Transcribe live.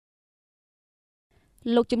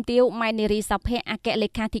លោកជំទាវម៉ែនារីសភៈអគ្គលេ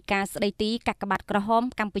ខាធិការស្ដីទីកាកបាទក្រហម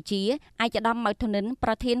កម្ពុជាឯកឧត្តមម៉ៅធនិនប្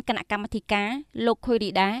រធានគណៈកម្មាធិការលោកខុយ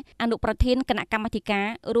រីដាអនុប្រធានគណៈកម្មាធិការ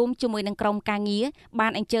រួមជាមួយនឹងក្រុមការងារបា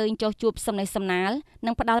នអញ្ជើញចុះជួបសំណេះសំណាល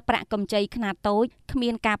និងផ្ដល់ប្រាក់កម្ចីខ្នាតតូចគ្មា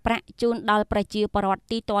នការប្រាក់ជូនដល់ប្រជាពលរដ្ឋ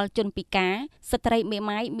ទីទាល់ជនពិការស្ត្រីមេ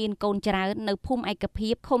ម៉ាយមានកូនច្រើននៅភូមិឯកភា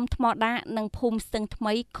ពឃុំថ្មដានិងភូមិស្ទឹងថ្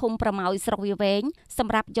មីឃុំប្រម៉ោយស្រុកវាវែងស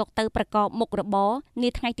ម្រាប់យកទៅប្រកបមុខរបរនា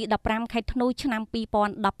ថ្ងៃទី15ខែធ្នូឆ្នាំ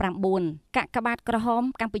2019កាកបាទក្រហម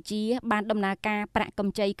កម្ពុជាបានដំណើរការប្រាក់ក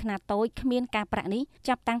ម្ចីខ្នាតតូចគ្មានការប្រាក់នេះ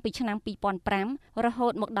ចាប់តាំងពីឆ្នាំ2005រហូ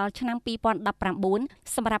តមកដល់ឆ្នាំ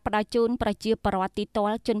2019សម្រាប់ផ្ដល់ជូនប្រជាពលរដ្ឋទីទា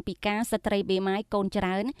ល់ជនពិការស្ត្រីមេម៉ាយកូនច្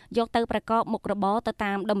រើនយកទៅប្រកបមុខរបរទៅ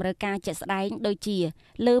តាមតម្រូវការជាក់ស្ដែងដូចជា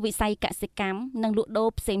លើវិស័យកសិកម្មនិងលក់ដូរ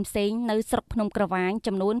ផ្សេងៗនៅស្រុកភ្នំក្រវាញ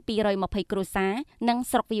ចំនួន220គ្រួសារនិង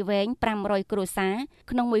ស្រុកវាវែង500គ្រួសារ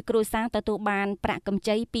ក្នុងមួយគ្រួសារទទួលបានប្រាក់កម្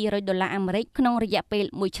ចី$200អាមេរិកក្នុងរយៈពេល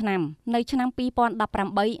1ឆ្នាំនៅឆ្នាំ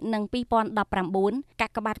2018និង2019កា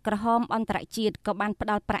កបាទក្រហមអន្តរជាតិក៏បានផ្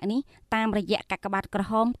ដល់ប្រាក់នេះតាមរយៈកាកបាទក្រ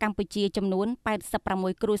ហមកម្ពុជាចំនួន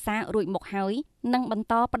86គ្រួសាររួចមកហើយនិងបន្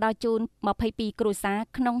តផ្ដល់ជូន22គ្រួសារ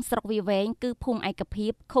ក្នុងស្រុកវាវែងគឺភូមិឯកភា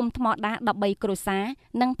ពឃុំថ្មដា13គ្រួសារ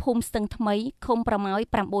និងភូមិស្ទឹងថ្មីឃុំប្រម៉ោយ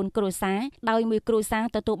9គ្រួសារដោយមួយគ្រួសារ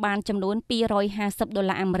ទទួលបានចំនួន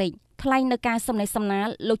$250អាមេរិកថ្លែងនៅការសំណេះសំណាល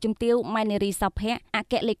លោកជំទាវម៉ែនារីសភៈអ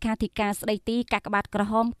គ្គលេខាធិការស្ដីទីកាកបាទក្រ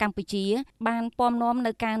ហមកម្ពុជាបានពំនាំ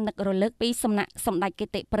នៅការនឹករលឹកពីសំណាក់សម្ដេចគ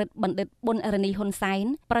តិព្រឹទ្ធបណ្ឌិតប៊ុនរ៉ានីហ៊ុនសែន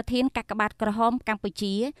ប្រធានកាកបាទក្រហមកម្ពុ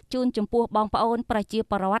ជាជូនចំពោះបងប្អូនប្រជា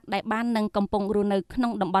ពលរដ្ឋដែលបាននឹងកំពុងរស់នៅក្នុ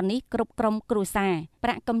ងតំបន់នេះគ្រប់ក្រុមគ្រួសារប្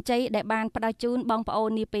រាក់កម្ចីដែលបានផ្ដល់ជូនបងប្អូន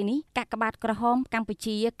នាពេលនេះកាកបាទក្រហមកម្ពុ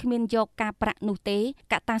ជាគ្មានយកការប្រាក់នោះទេ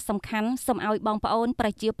កត្តាសំខាន់សូមឲ្យបងប្អូនប្រ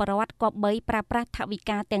ជាពលរដ្ឋគប្បីប្រើប្រាស់ថវិ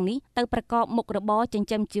កាទាំងនេះទៅប្រកបមុខរបរចិញ្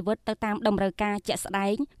ចឹមជីវិតទៅតាមតម្រូវការជាក់ស្ដែ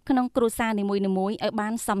ងក្នុងគ្រួសារនីមួយៗឲ្យបា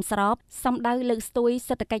នសមស្របសំដៅលើកស្ទួយ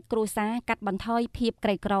សេដ្ឋកិច្ចគ្រួសារកាត់បន្ថយភាពក្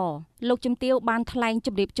រីក្រលោកជំទាវបានថ្លែងជ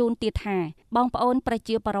ម្រាបជូនទៀតថាបងប្អូនប្រ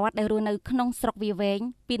ជាពលរដ្ឋដែលរស់នៅក្នុងស្រុកវាវែង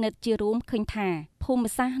ពិនិត្យជារួមឃើញថាភូមិ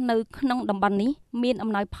សាស្ត្រនៅក្នុងតំបន់នេះមានអំ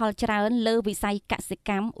ណោយផលច្រើនលើវិស័យកសិក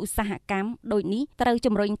ម្មឧស្សាហកម្មដូចនេះត្រូវ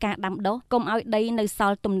ជំរុញការដាំដុះកុំឲ្យដីនៅស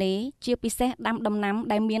ល់ទំនេរជាពិសេសដាំដំណាំ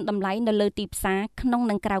ដែលមានតម្លៃនៅលើទីផ្សារក្នុង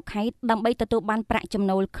និងក្រៅខេត្តដើម្បីទទួលបានប្រាក់ចំ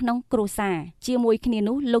ណូលក្នុងគ្រួសារជាមួយគ្នា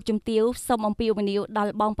នោះលោកជំទាវសូមអំពាវនាវដ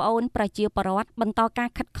ល់បងប្អូនប្រជាពលរដ្ឋបន្តការ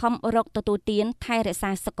ខិតខំរកទទួលទានថែរក្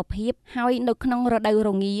សាសុខភាពហើយនៅក្នុងរដូវរ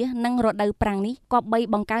ងានិងរដូវប្រាំងនេះគប្បី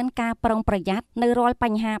បង្កើនការប្រុងប្រយ័ត្ននៅរាល់ប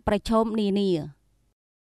ញ្ហាប្រឈមនានា